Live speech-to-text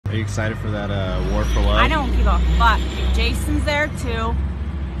Are you excited for that War for Love? I don't give a fuck. Jason's there too.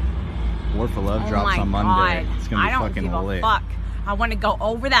 War for Love Oh drops on Monday. God. It's gonna be fucking lit. I don't give a fuck. I want to go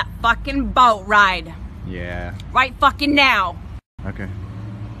over that fucking boat ride. Yeah. Right fucking now. Okay.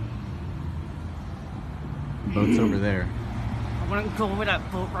 The boat's over there. I want to go over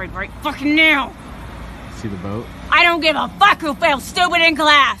that boat ride right fucking now. See the boat? I don't give a fuck who fails stupid in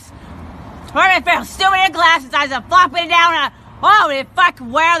class. Or if fails stupid in class, it's either flopping it down. Oh, the fuck,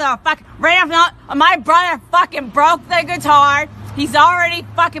 where the fuck? Right off, my brother fucking broke the guitar. He's already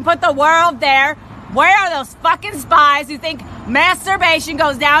fucking put the world there. Where are those fucking spies who think masturbation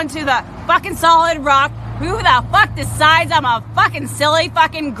goes down to the fucking solid rock? Who the fuck decides I'm a fucking silly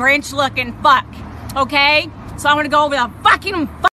fucking Grinch looking fuck? Okay? So I'm gonna go over the fucking